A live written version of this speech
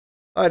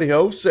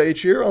Hi-ho,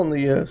 Sage here on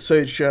the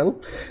Sage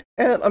channel,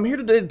 and I'm here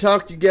today to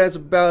talk to you guys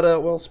about,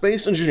 well,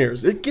 Space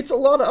Engineers. It gets a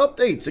lot of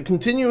updates, it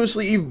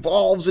continuously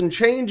evolves and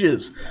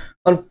changes.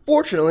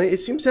 Unfortunately, it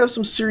seems to have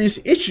some serious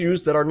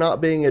issues that are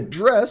not being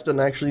addressed, and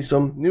actually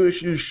some new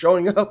issues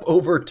showing up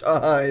over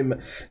time.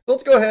 So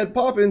let's go ahead,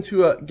 pop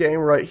into a game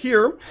right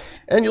here,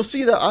 and you'll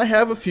see that I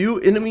have a few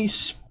enemy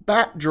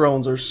spat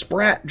drones, or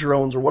sprat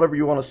drones, or whatever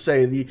you want to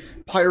say, the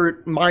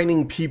pirate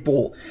mining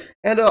people.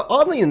 And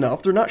oddly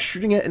enough, they're not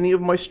shooting at any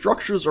of my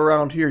structures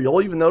around here.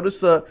 You'll even notice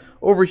that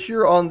over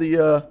here on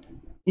the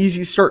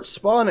easy start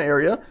spawn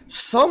area,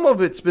 some of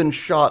it's been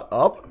shot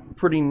up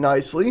pretty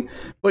nicely,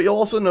 but you'll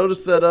also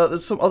notice that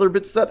there's some other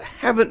bits that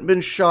haven't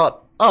been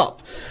shot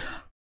up.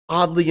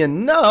 Oddly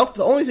enough,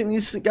 the only thing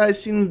these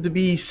guys seem to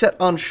be set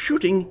on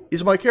shooting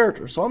is my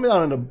character. So I'm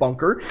down in a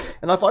bunker,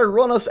 and if I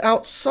run us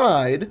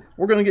outside,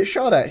 we're going to get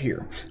shot at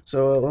here.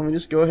 So let me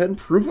just go ahead and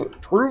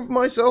prove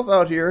myself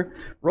out here,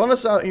 run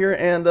us out here,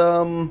 and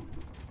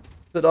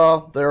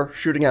ta-da, they're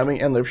shooting at me,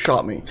 and they've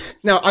shot me.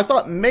 Now, I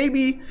thought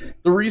maybe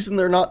the reason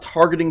they're not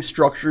targeting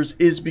structures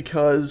is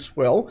because,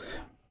 well,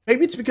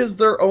 maybe it's because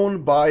they're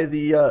owned by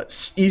the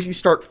Easy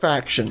Start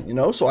faction, you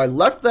know? So I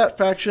left that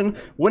faction,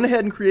 went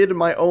ahead and created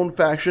my own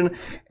faction,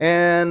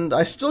 and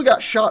I still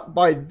got shot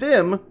by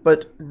them,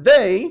 but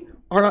they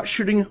are not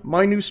shooting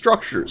my new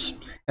structures.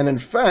 And in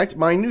fact,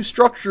 my new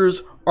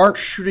structures aren't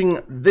shooting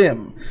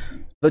them.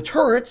 The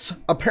turrets,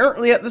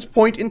 apparently at this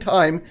point in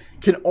time,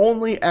 can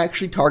only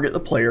actually target the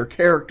player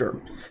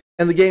character.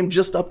 And the game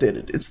just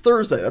updated. It's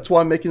Thursday. That's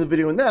why I'm making the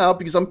video now,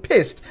 because I'm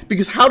pissed.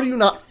 Because how do you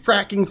not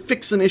fracking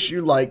fix an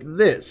issue like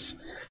this?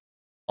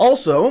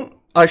 Also,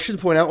 I should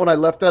point out when I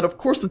left that, of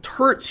course, the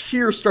turrets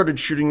here started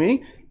shooting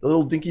me. The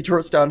little dinky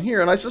turrets down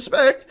here. And I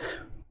suspect,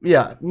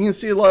 yeah, you can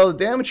see a lot of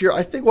the damage here.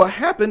 I think what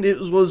happened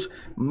was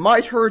my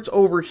turrets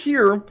over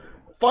here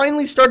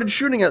finally started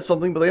shooting at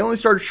something, but they only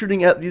started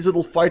shooting at these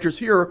little fighters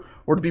here,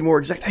 or to be more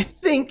exact, I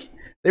think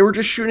they were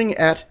just shooting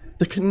at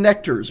the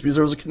connectors, because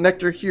there was a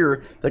connector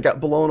here that got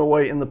blown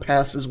away in the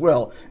past as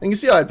well. And you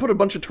see I put a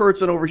bunch of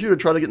turrets in over here to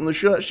try to get in the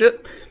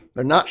shit.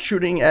 They're not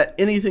shooting at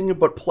anything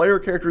but player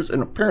characters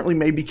and apparently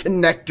maybe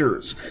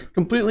connectors.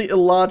 Completely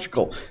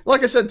illogical.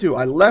 Like I said too,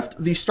 I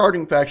left the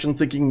starting faction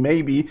thinking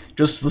maybe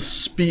just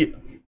the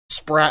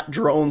sprat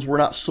drones were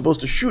not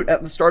supposed to shoot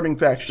at the starting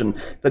faction.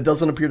 That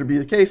doesn't appear to be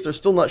the case. They're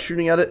still not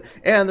shooting at it,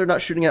 and they're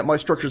not shooting at my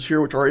structures here,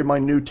 which are in my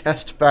new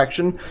test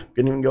faction. We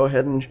can even go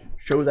ahead and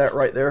show that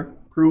right there.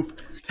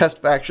 Proof,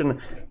 test faction,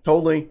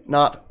 totally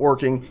not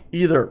working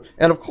either.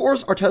 And of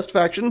course, our test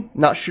faction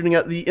not shooting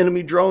at the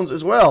enemy drones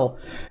as well.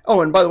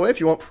 Oh, and by the way, if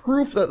you want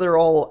proof that they're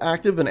all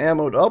active and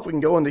ammoed up, we can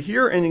go into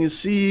here and you can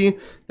see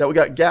that we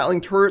got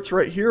Gatling turrets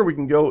right here. We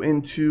can go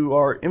into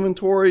our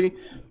inventory,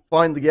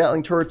 find the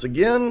Gatling turrets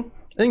again,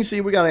 and you can see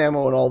we got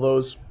ammo in all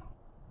those.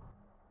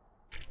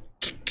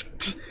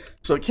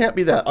 So it can't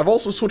be that. I've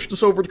also switched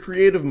this over to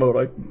creative mode.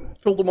 I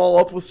filled them all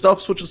up with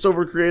stuff, switched this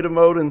over to creative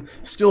mode, and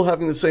still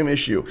having the same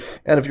issue.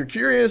 And if you're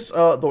curious,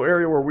 the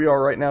area where we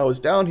are right now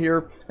is down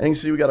here, and you can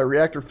see we got a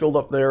reactor filled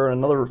up there, and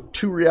another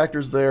 2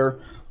 reactors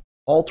there,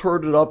 all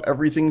turreted up.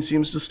 Everything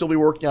seems to still be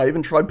working. I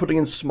even tried putting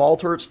in small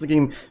turrets,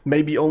 thinking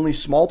maybe only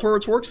small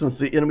turrets work, since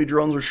the enemy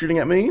drones are shooting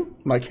at me.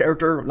 My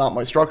character, not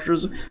my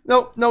structures.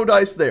 Nope, no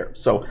dice there.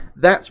 So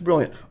that's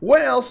brilliant.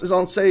 What else is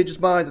on Sage's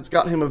mind that's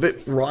got him a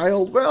bit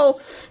riled? Well,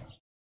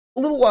 a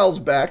little whiles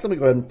back, let me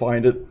go ahead and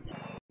find it.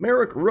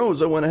 Merrick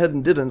Rosa went ahead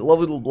and did a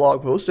lovely little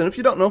blog post, and if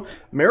you don't know,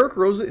 Merrick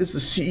Rosa is the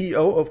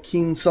CEO of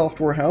Keen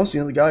Software House,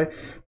 you know, the guy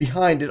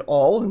behind it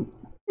all, and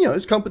you know,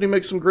 his company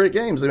makes some great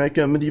games. They make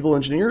medieval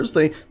engineers,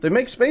 they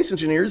make Space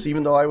Engineers,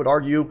 even though I would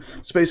argue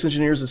Space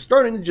Engineers is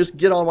starting to just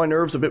get on my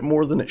nerves a bit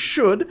more than it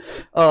should.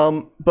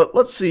 But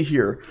let's see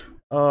here.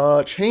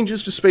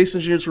 Changes to Space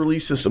Engineers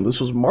release system. This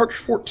was March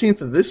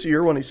 14th of this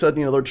year when he said,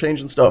 you know, they're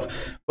changing stuff.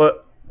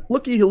 But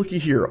looky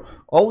here.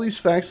 All these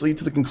facts lead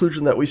to the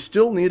conclusion that we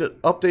still need to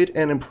update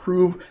and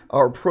improve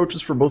our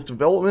approaches for both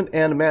development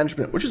and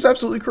management, which is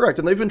absolutely correct.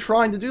 And they've been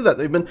trying to do that.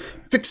 They've been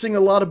fixing a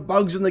lot of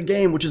bugs in the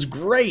game, which is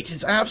great.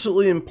 It's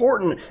absolutely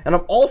important. And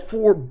I'm all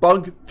for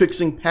bug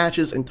fixing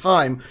patches and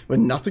time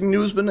when nothing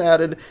new has been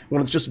added,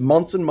 when it's just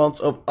months and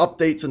months of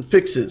updates and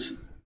fixes.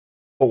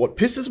 But what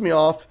pisses me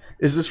off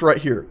is this right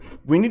here.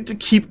 We need to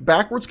keep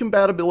backwards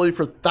compatibility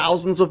for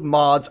thousands of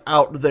mods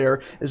out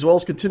there, as well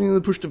as continuing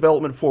to push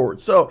development forward.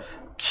 So,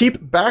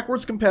 keep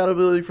backwards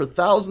compatibility for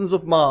thousands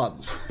of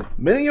mods,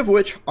 many of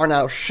which are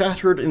now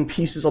shattered in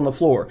pieces on the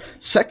floor.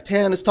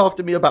 Sectan has talked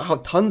to me about how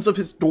tons of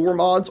his door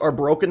mods are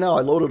broken now.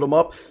 I loaded them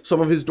up.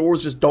 Some of his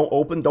doors just don't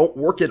open, don't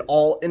work at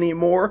all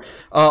anymore.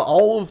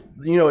 All of,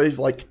 you know,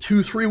 like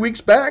 2-3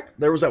 weeks back,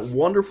 there was that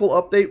wonderful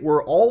update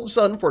where all of a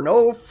sudden, for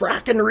no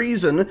frackin'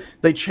 reason,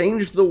 they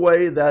changed the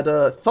way that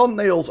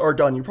thumbnails are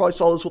done. You probably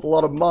saw this with a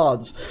lot of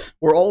mods,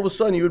 where all of a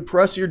sudden you would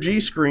press your G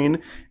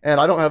screen, and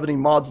I don't have any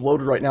mods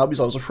loaded right now because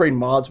I was afraid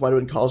mods might have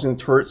been causing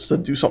the turrets to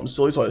do something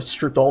silly, so I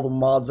stripped all the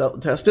mods out to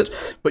test it.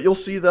 But you'll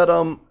see that,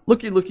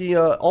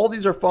 all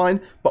these are fine,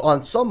 but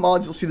on some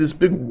mods you'll see this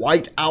big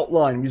white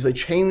outline because they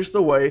changed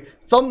the way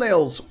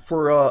thumbnails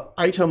for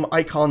item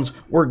icons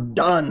were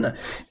done.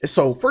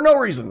 So for no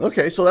reason.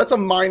 Okay, so that's a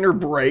minor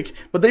break,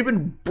 but they've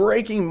been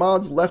breaking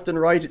mods left and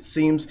right, it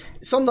seems,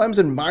 sometimes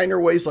in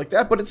minor ways like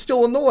that, but it's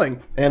still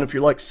annoying. And if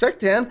you're like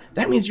Sectan,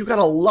 that means you got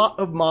a lot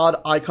of mod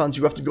icons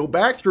you have to go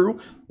back through,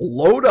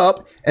 load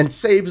up, and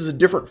save as a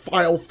different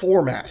file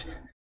format.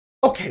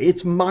 Okay,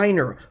 it's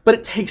minor, but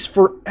it takes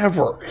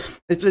forever.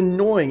 It's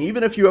annoying.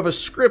 Even if you have a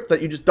script that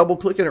you just double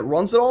click and it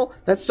runs it all,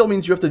 that still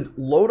means you have to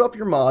load up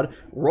your mod,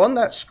 run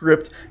that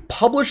script,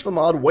 publish the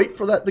mod, wait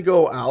for that to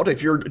go out.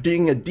 If you're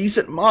being a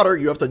decent modder,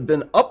 you have to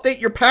then update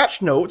your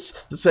patch notes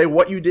to say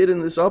what you did in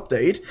this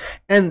update,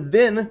 and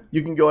then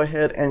you can go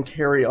ahead and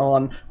carry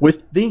on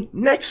with the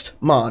next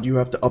mod you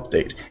have to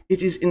update.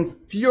 It is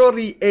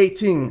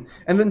infuriating.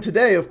 And then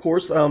today, of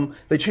course,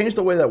 they changed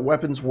the way that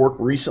weapons work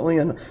recently,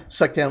 and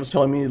Sectan was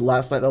telling me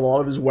last night that a lot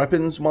of his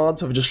weapons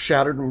mods have just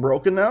shattered and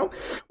broken now.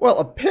 Well,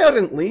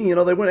 apparently, you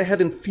know, they went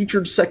ahead and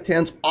featured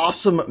Sectan's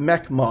awesome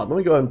mech mod. Let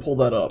me go ahead and pull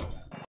that up.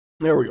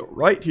 There we go,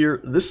 right here,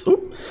 this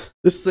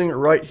thing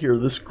right here,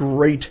 this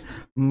great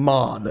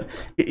mod.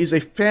 It is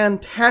a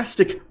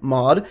fantastic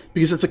mod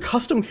because it's a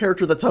custom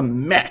character that's a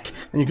mech,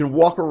 and you can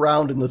walk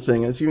around in the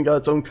thing. It's even got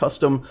its own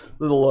custom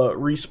little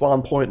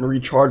respawn point and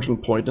recharging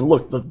point, and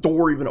look, the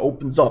door even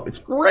opens up. It's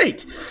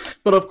great!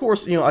 But of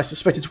course, you know, I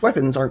suspect its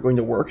weapons aren't going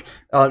to work.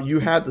 You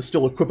had to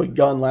still equip a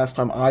gun last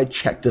time I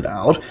checked it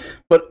out,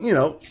 but, you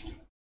know,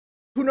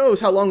 who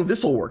knows how long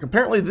this will work.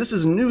 Apparently this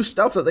is new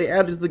stuff that they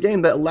added to the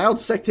game that allowed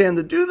Sectan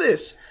to do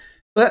this.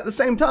 But at the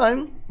same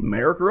time,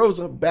 Merrick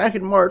Rosa, back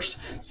in March,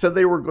 said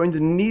they were going to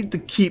need to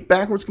keep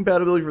backwards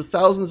compatibility for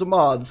thousands of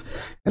mods.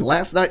 And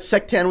last night,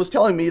 Sectan was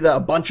telling me that a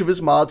bunch of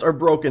his mods are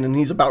broken and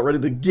he's about ready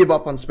to give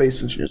up on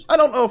Space Engineers. I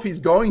don't know if he's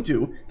going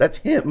to. That's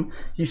him.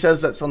 He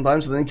says that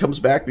sometimes, and then he comes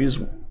back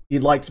because he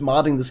likes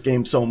modding this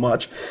game so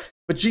much.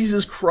 But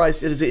Jesus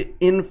Christ, it is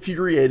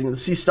infuriating to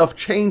see stuff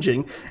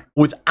changing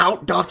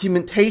without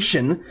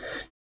documentation.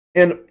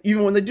 And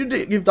even when they do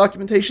give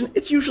documentation,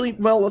 it's usually,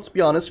 well, let's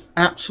be honest,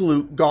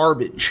 absolute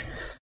garbage.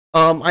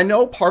 I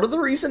know part of the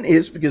reason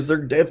is because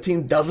their dev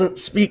team doesn't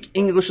speak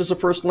English as a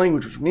first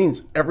language, which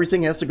means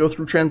everything has to go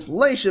through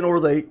translation or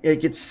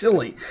it gets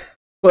silly.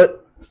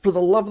 But for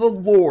the love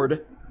of the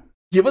Lord,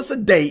 give us a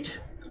date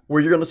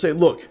where you're going to say,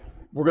 look,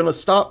 we're going to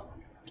stop.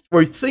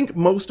 We think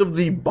most of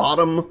the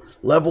bottom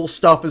level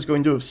stuff is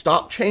going to have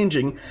stopped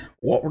changing.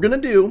 What we're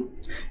going to do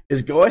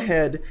is go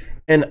ahead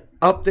and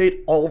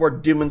update all of our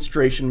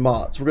demonstration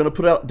mods. We're going to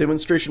put out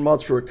demonstration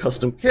mods for a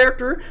custom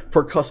character,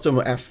 for custom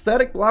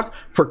aesthetic block,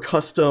 for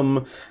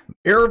custom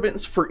air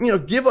vents, for, you know,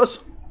 give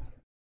us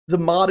the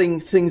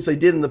modding things they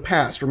did in the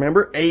past.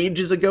 Remember,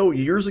 ages ago,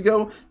 years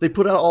ago, they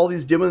put out all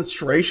these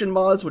demonstration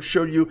mods which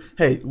showed you,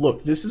 hey,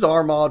 look, this is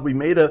our mod. We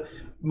made a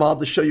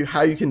mod to show you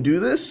how you can do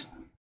this.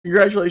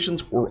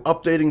 Congratulations, we're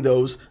updating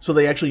those so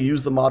they actually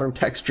use the modern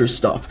texture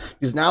stuff.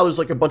 Because now there's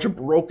like a bunch of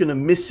broken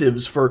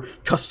emissives for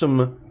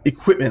custom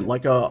equipment,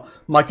 like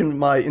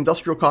my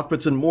industrial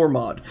cockpits and more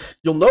mod.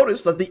 You'll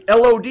notice that the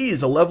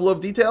LODs, the level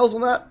of details on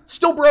that,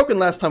 still broken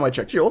last time I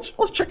checked. Here,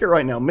 let's check it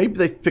right now. Maybe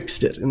they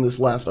fixed it in this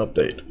last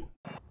update.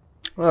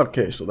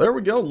 Okay, so there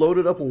we go,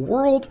 loaded up a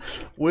world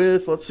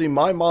with, let's see,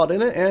 my mod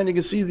in it, and you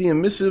can see the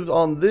emissive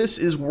on this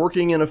is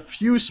working in a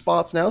few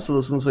spots now, so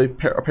this one's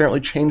apparently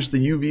changed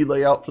the UV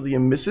layout for the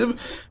emissive,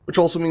 which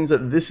also means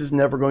that this is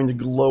never going to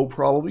glow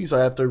probably, so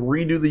I have to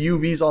redo the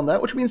UVs on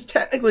that, which means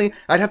technically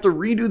I'd have to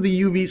redo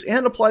the UVs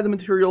and apply the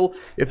material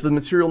if the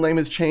material name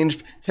is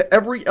changed to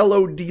every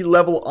LOD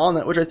level on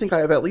that, which I think I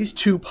have at least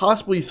 2,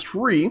 possibly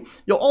 3.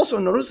 You'll also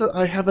notice that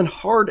I have a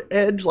hard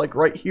edge, like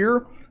right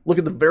here. Look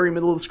at the very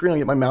middle of the screen. I'll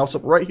get my mouse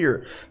up right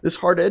here. This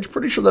hard edge,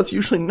 pretty sure that's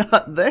usually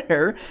not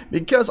there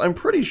because I'm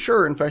pretty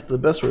sure, in fact, the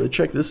best way to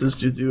check this is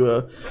to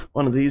do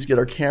one of these, get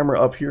our camera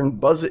up here and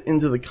buzz it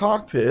into the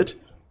cockpit.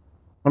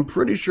 I'm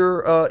pretty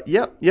sure,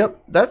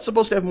 yep, that's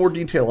supposed to have more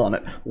detail on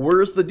it.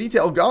 Where's the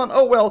detail gone?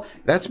 Oh, well,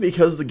 that's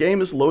because the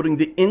game is loading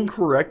the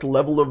incorrect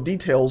level of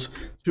details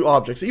to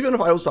objects. Even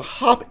if I was to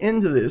hop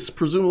into this,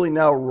 presumably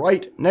now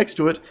right next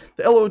to it,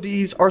 the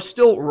LODs are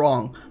still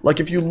wrong. Like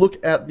if you look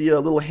at the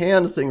little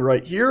hand thing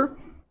right here,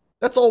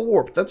 that's all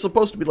warped. That's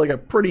supposed to be like a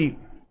pretty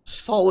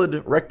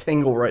solid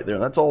rectangle right there.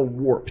 That's all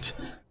warped.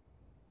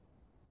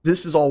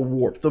 This is all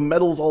warped. The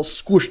metal's all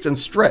squished and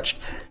stretched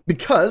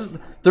because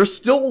they're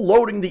still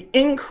loading the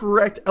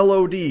incorrect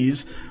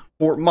LODs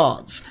for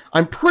mods.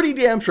 I'm pretty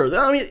damn sure.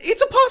 I mean,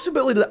 it's a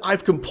possibility that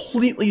I've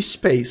completely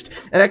spaced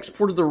and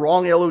exported the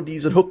wrong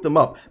LODs and hooked them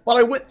up, but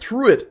I went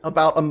through it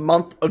about a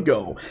month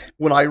ago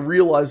when I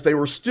realized they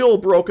were still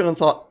broken and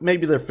thought,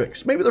 maybe they're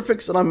fixed. Maybe they're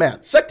fixed and I'm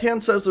mad.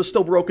 Sectan says they're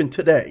still broken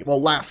today.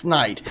 Well, last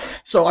night.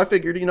 So I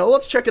figured, you know,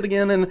 let's check it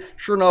again, and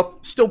sure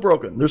enough, still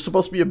broken. There's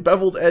supposed to be a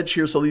beveled edge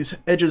here, so these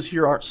edges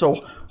here aren't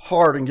so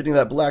hard and getting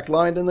that black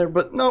line in there,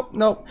 but no,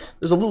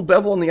 there's a little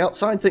bevel on the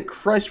outside, thank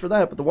Christ for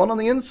that, but the one on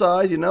the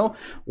inside, you know,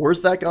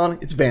 where's that gone?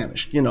 It's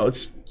vanished, you know,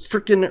 it's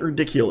freaking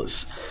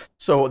ridiculous.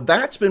 So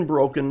that's been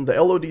broken.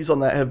 The LODs on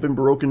that have been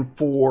broken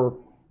for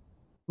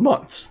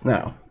months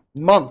now.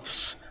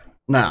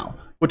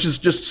 which is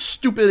just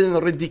stupid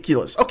and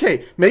ridiculous.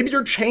 Okay, maybe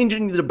you're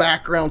changing the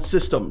background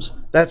systems.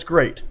 That's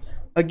great.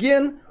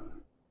 Again,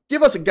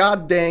 give us a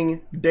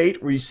goddamn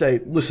date where you say,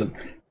 listen,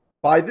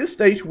 by this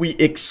date, we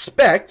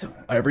expect,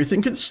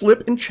 everything could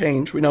slip and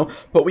change, we know,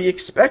 but we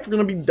expect we're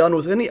going to be done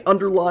with any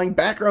underlying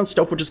background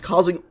stuff which is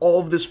causing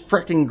all of this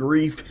freaking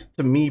grief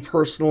to me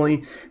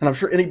personally, and I'm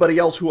sure anybody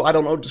else who, I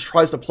don't know, just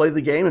tries to play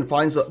the game and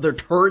finds that their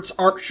turrets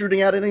aren't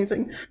shooting at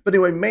anything. But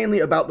anyway, mainly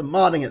about the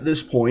modding at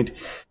this point.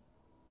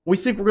 We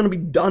think we're going to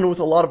be done with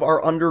a lot of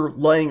our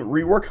underlying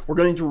rework. We're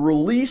going to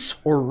release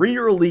or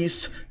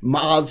re-release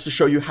mods to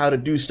show you how to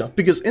do stuff.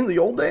 Because in the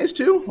old days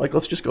too, like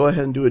let's just go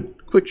ahead and do a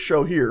quick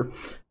show here.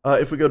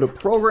 If we go to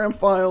program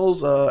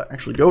files,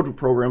 actually go to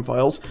program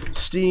files,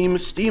 Steam,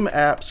 Steam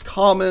apps,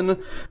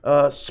 common,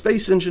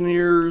 Space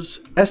Engineers,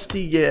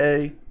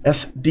 SDK,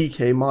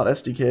 mod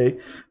SDK,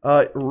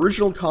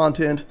 original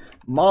content,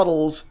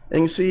 models, and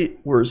you can see,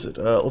 where is it?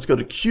 Let's go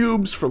to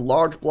cubes for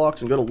large blocks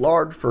and go to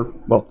large for,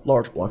 well,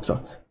 large blocks,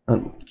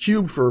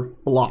 cube for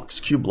blocks,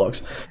 cube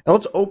blocks. And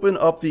let's open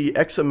up the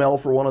XML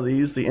for one of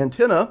these, the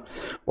antenna.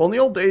 Well, in the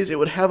old days, it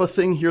would have a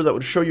thing here that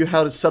would show you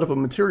how to set up a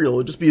material. It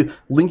would just be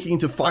linking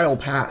to file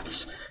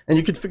paths. And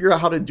you could figure out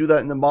how to do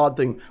that in the mod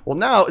thing. Well,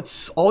 now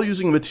it's all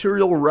using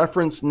material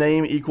reference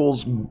name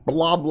equals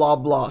blah, blah,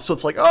 blah. So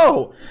it's like,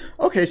 oh,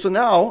 okay, so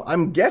now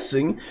I'm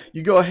guessing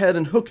you go ahead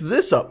and hook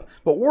this up.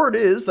 But word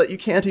is that you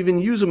can't even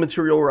use a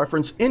material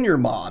reference in your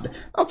mod.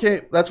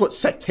 Okay, that's what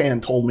Sectan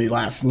told me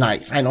last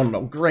night. I don't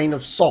know, grain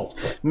of salt.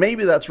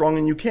 Maybe that's wrong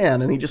and you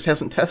can, and he just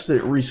hasn't tested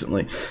it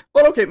recently.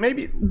 But okay,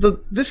 maybe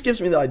this gives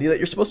me the idea that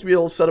you're supposed to be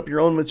able to set up your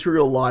own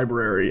material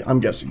library,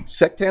 I'm guessing.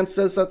 Sectan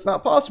says that's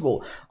not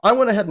possible. I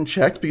went ahead and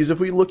checked, because if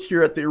we look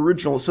here at the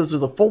original, it says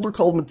there's a folder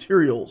called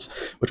materials,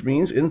 which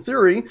means, in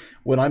theory,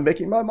 when I'm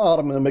making my mod,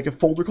 I'm going to make a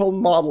folder called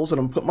models, and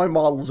I'm going to put my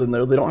models in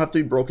there. They don't have to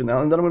be broken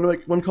down. And then I'm going to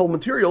make one called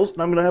materials,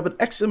 and I'm going to have an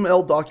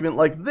XML document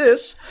like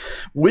this,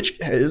 which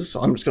is,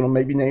 I'm just going to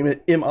maybe name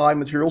it MI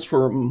materials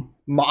for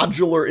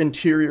modular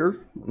interior,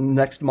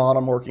 next mod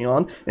I'm working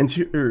on,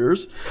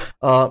 interiors,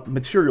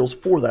 materials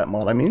for that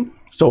mod, I mean.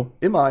 So,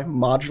 MI,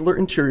 modular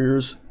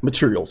interiors,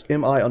 materials,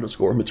 MI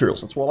underscore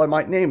materials. That's what I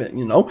might name it,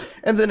 you know?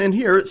 And then in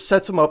here, it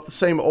sets them up the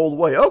same old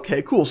way.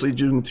 Okay, cool. So you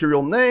do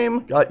material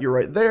name, got you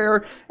right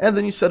there. And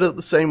then you set it up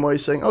the same way,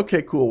 saying,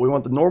 okay, cool. We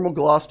want the normal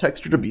gloss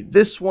texture to be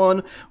this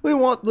one. We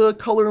want the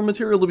color and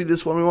material to be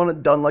this one. We want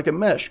it done like a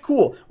mesh.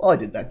 Cool. Well, I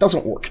did that.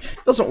 Doesn't work.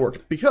 Doesn't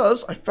work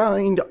because I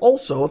find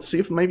also, let's see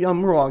if maybe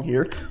I'm wrong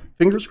here.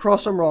 Fingers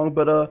crossed I'm wrong,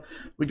 but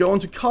we go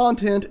into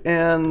content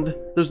and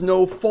there's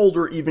no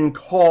folder even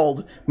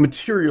called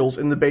materials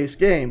in the base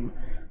game.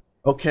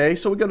 Okay,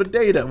 so we go to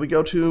data, we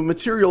go to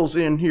materials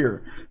in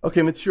here.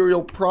 Okay,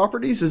 material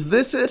properties, is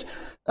this it?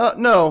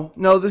 No,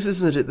 this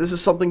isn't it. This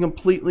is something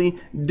completely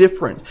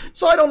different.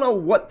 So I don't know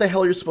what the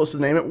hell you're supposed to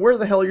name it, where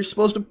the hell you're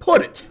supposed to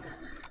put it.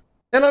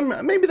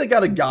 And maybe they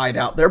got a guide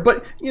out there,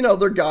 but, you know,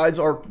 their guides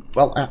are,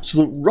 well,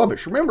 absolute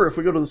rubbish. Remember, if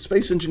we go to the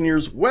Space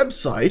Engineers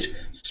website,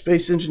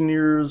 Space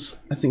Engineers,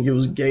 I think it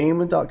was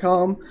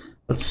game.com.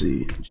 Let's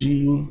see,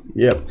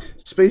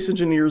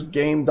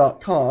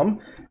 spaceengineersgame.com.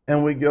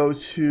 And we go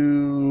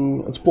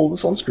to, let's pull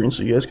this on screen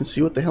so you guys can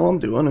see what the hell I'm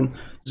doing and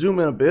zoom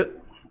in a bit.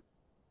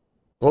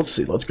 Let's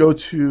see, let's go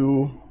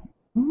to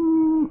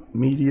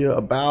media,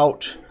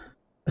 about.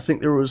 I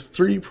think there was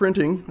 3D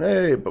printing,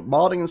 hey, but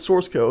modding and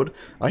source code.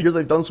 I hear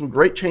they've done some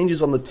great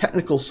changes on the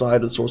technical side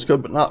of the source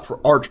code, but not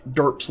for arch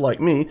derps like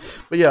me.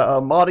 But yeah,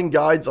 modding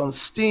guides on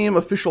Steam,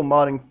 official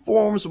modding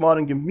forums,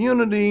 modding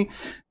community.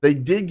 They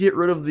did get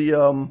rid of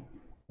the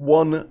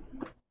one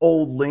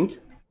old link.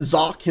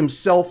 Zoc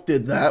himself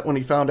did that when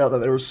he found out that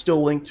there was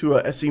still linked to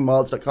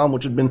semods.com,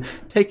 which had been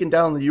taken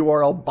down, the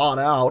URL bought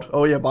out.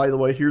 Oh yeah, by the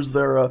way, here's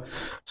their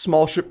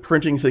small ship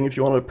printing thing if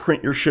you want to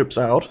print your ships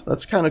out.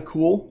 That's kind of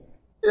cool.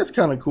 It's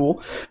kind of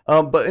cool.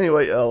 But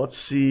anyway, let's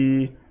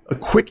see. A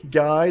quick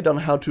guide on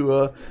how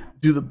to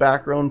do the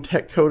background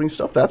tech coding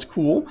stuff. That's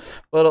cool.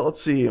 But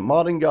let's see.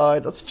 Modding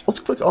guide. Let's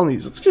click on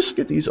these. Let's just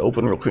get these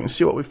open real quick and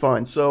see what we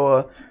find.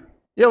 So,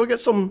 yeah, we got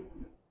some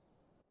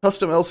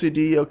custom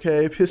LCD.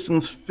 Okay.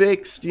 Pistons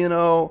fixed, you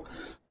know.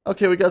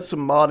 Okay, we got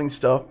some modding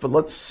stuff. But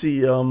let's see.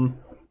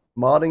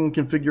 Modding and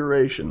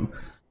configuration.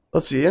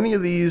 Let's see. Any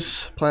of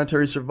these.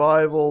 Planetary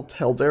survival.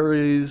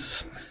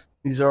 Teldaries.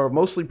 These are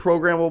mostly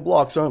programmable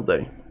blocks, aren't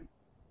they?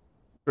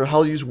 For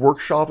how to use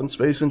Workshop and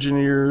Space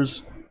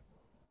Engineers.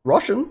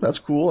 Russian, that's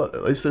cool.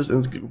 At least it's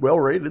well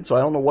rated, so I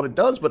don't know what it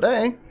does, but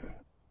hey.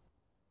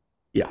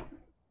 Yeah.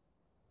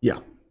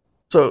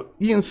 So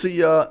you can see,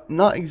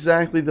 not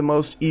exactly the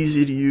most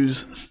easy to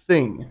use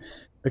thing.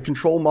 A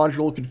control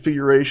module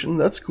configuration,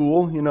 that's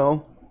cool, you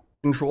know.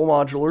 Control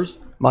modules.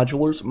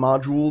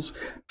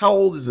 How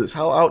old is this?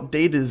 How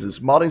outdated is this?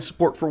 Modding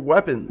support for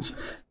weapons.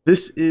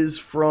 This is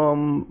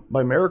from,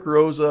 by Merrick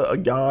Rosa, a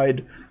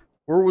guide.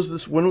 Where was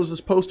this? When was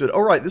this posted?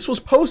 All right, this was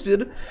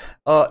posted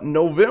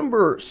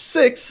November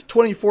 6th,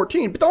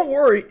 2014. But don't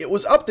worry, it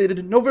was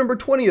updated November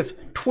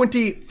 20th,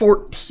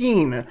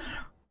 2014.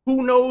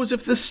 Who knows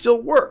if this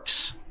still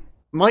works?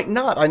 might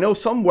not. I know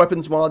some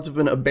weapons mods have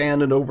been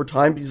abandoned over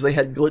time because they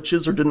had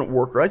glitches or didn't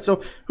work right,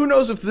 so who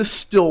knows if this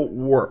still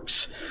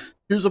works.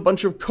 Here's a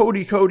bunch of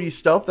Cody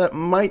stuff that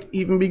might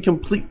even be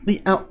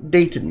completely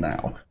outdated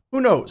now. Who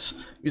knows?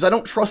 Because I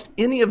don't trust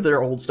any of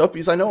their old stuff,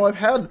 because I know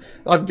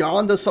I've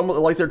gone to some of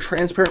like their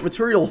transparent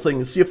material thing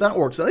to see if that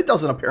works, and it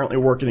doesn't apparently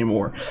work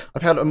anymore.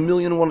 I've had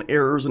 1,000,001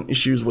 errors and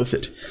issues with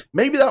it.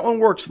 Maybe that one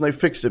works and they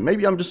fixed it.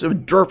 Maybe I'm just a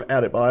derp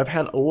at it, but I've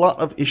had a lot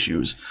of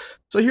issues.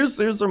 So here's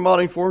their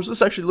modding forums.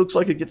 This actually looks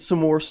like it gets some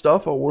more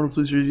stuff. I'll warn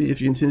please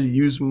if you intend to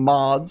use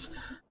mods.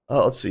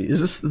 Let's see, is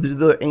this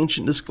the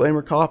ancient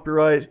disclaimer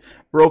copyright?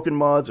 Broken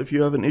mods, if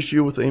you have an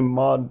issue with a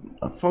mod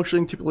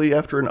functioning typically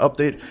after an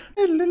update.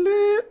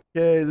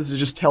 Okay, this is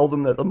just tell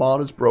them that the mod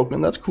is broken.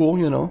 That's cool,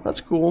 you know,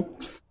 that's cool.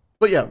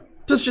 But yeah,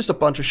 there's just a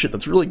bunch of shit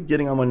that's really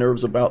getting on my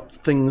nerves about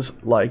things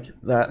like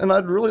that. And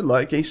I'd really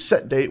like a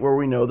set date where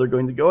we know they're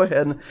going to go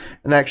ahead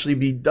and actually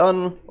be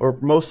done, or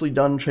mostly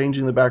done,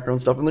 changing the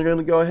background stuff. And they're going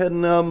to go ahead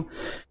and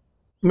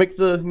make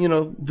the, you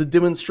know, the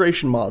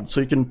demonstration mods,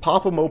 so you can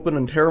pop them open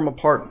and tear them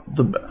apart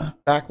the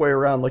back way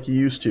around like you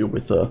used to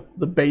with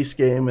the base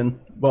game and,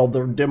 well,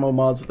 the demo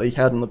mods that they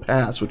had in the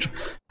past, which I'm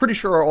pretty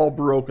sure are all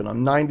broken.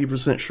 I'm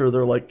 90% sure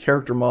their, like,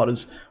 character mod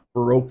is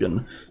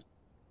broken.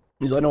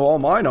 Because I know all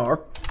mine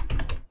are.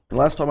 And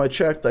last time I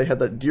checked, they had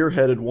that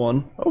deer-headed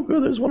one. Oh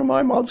good, there's one of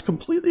my mods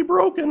completely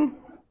broken.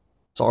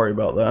 Sorry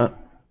about that.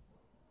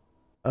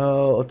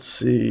 Let's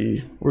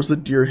see. Where's the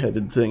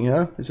deer-headed thing,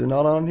 huh? Is it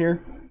not on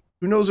here?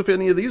 Who knows if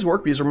any of these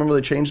work, because remember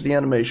they changed the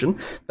animation.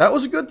 That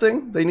was a good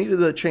thing. They needed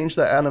to change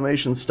that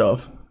animation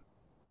stuff.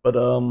 But,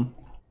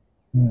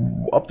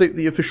 update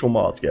the official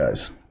mods,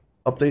 guys.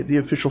 Update the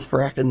official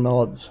frackin'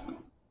 mods.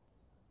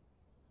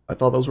 I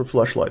thought those were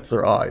fleshlights.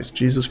 They're eyes.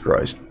 Jesus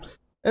Christ.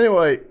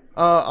 Anyway,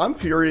 I'm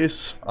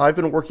furious. I've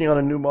been working on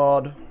a new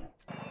mod.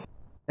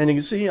 And you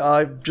can see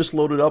I've just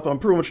loaded up. I'm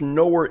pretty much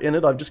nowhere in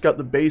it. I've just got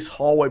the base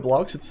hallway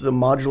blocks. It's the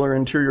modular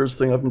interiors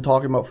thing I've been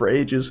talking about for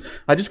ages.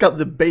 I just got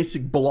the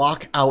basic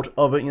block out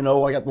of it, you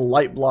know. I got the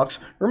light blocks.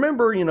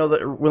 Remember, you know,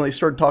 that when they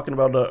started talking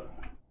about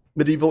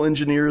medieval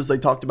engineers, they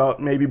talked about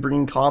maybe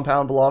bringing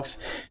compound blocks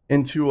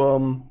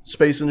into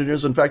space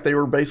engineers. In fact, they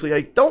were basically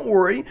like, don't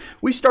worry,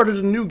 we started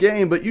a new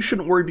game, but you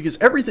shouldn't worry because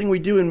everything we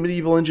do in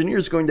medieval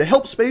engineers is going to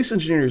help space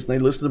engineers. And they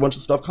listed a bunch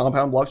of stuff,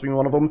 compound blocks being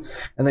one of them,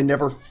 and they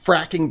never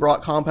fracking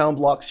brought compound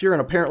blocks here,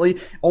 and apparently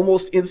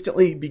almost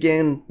instantly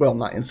began, well,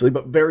 not instantly,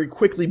 but very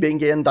quickly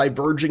began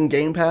diverging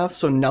game paths,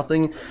 so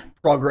nothing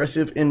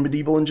progressive in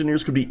medieval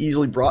engineers could be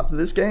easily brought to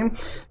this game.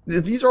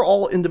 These are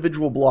all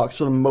individual blocks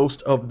for the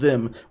most of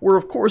them, where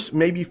of course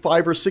maybe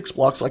 5 or 6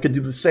 blocks I could do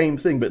the same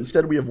thing, but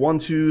instead we have 1,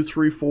 2,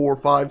 3, 4,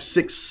 5,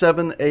 6,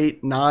 7,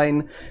 8,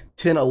 9,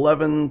 10,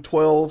 11,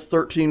 12,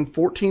 13,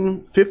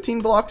 14, 15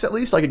 blocks at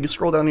least. I could just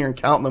scroll down here and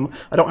count them.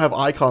 I don't have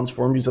icons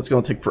for them because that's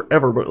going to take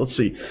forever, but let's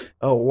see.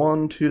 Oh,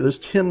 1, 2, there's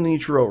 10 in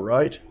each row,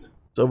 right?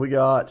 So we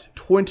got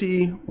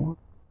 20, 1,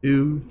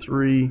 2,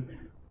 3,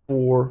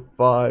 4,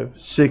 5,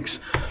 6,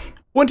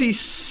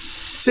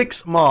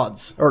 26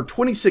 mods, or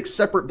 26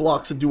 separate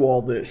blocks to do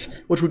all this,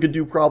 which we could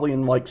do probably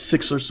in like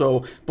 6 or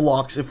so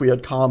blocks if we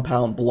had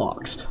compound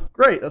blocks.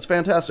 Great, that's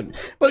fantastic.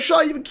 But should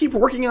I even keep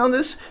working on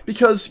this?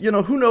 Because, you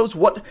know, who knows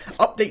what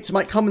updates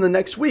might come in the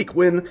next week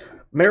when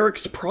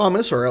Merrick's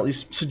promise, or at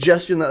least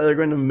suggestion that they're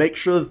going to make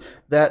sure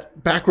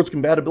that backwards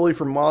compatibility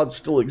for mods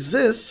still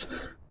exists.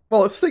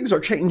 Well, if things are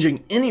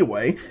changing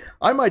anyway,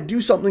 I might do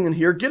something in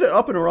here, get it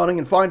up and running,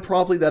 and find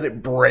promptly that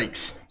it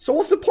breaks. So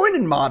what's the point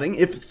in modding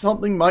if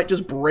something might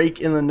just break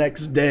in the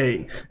next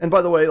day? And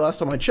by the way, last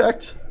time I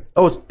checked,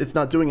 oh, it's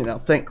not doing it now.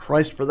 Thank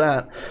Christ for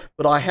that.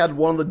 But I had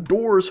one of the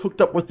doors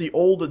hooked up with the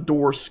old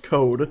doors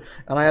code,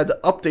 and I had to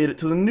update it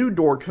to the new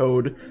door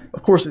code.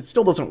 Of course, it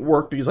still doesn't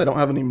work because I don't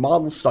have any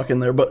models stuck in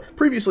there, but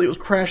previously it was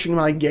crashing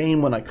my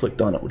game when I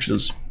clicked on it, which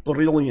is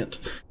brilliant.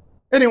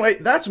 Anyway,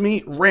 that's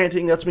me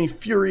ranting, that's me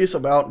furious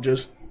about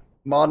just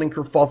modding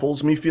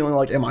kerfuffles, me feeling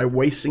like, am I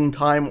wasting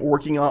time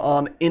working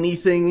on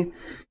anything?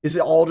 Is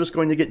it all just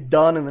going to get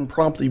done and then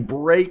promptly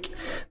break?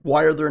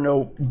 Why are there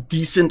no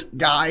decent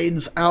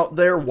guides out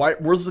there?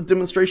 Where's the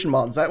demonstration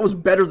mods? That was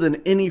better than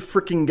any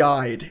freaking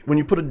guide. When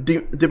you put a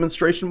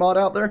demonstration mod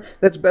out there,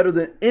 that's better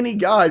than any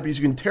guide because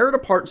you can tear it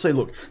apart and say,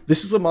 look,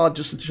 this is a mod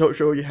just to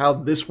show you how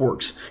this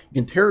works.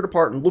 You can tear it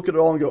apart and look at it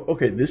all and go,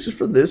 okay, this is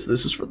for this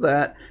is for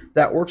that.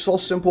 That works all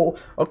simple.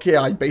 Okay,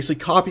 I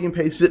basically copy and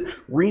paste it,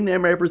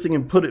 rename everything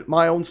and put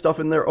my own stuff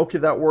in there. Okay,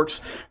 that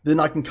works. Then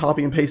I can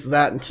copy and paste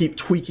that and keep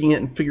tweaking it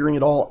and figuring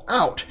it all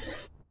out.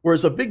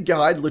 Whereas a big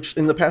guide, which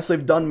in the past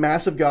they've done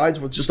massive guides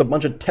with just a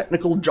bunch of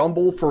technical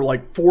jumble for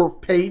like 4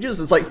 pages,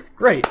 it's like,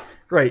 great.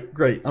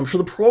 I'm sure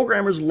the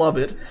programmers love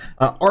it.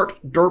 Art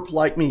derp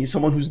like me,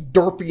 someone who's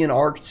derpy and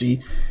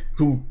artsy,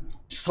 who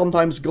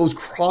sometimes goes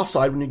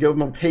cross-eyed when you give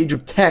them a page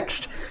of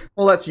text,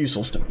 well, that's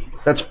useless to me.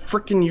 That's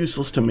freaking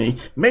useless to me.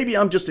 Maybe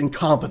I'm just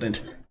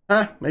incompetent.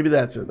 Maybe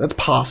that's it. That's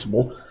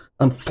possible,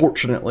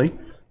 unfortunately.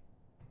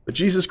 But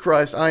Jesus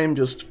Christ, I'm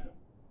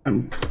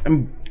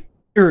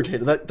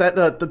irritated that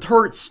the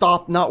turret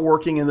stopped not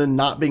working and then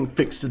not being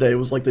fixed today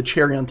was like the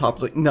cherry on top.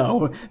 It's like,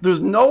 no,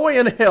 there's no way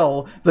in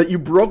hell that you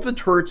broke the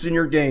turrets in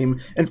your game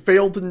and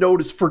failed to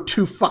notice for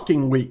 2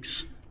 fucking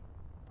weeks.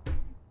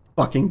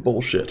 Fucking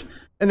bullshit.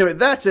 Anyway,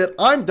 that's it.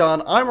 I'm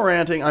done. I'm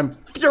ranting. I'm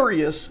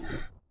furious.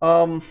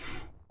 I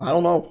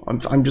don't know.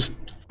 I'm just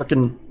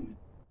fucking.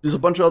 There's a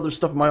bunch of other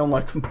stuff in my own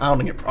life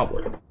compounding it,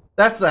 probably.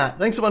 That's that.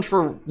 Thanks so much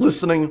for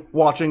listening,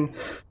 watching,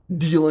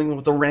 dealing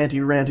with the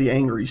ranty,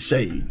 angry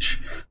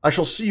sage. I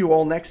shall see you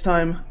all next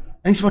time.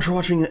 Thanks so much for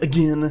watching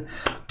again.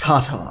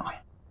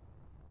 Ta-ta.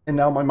 And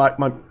now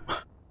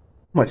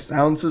my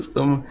sound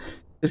system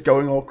is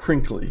going all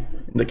crinkly,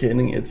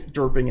 indicating it's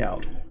derping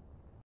out.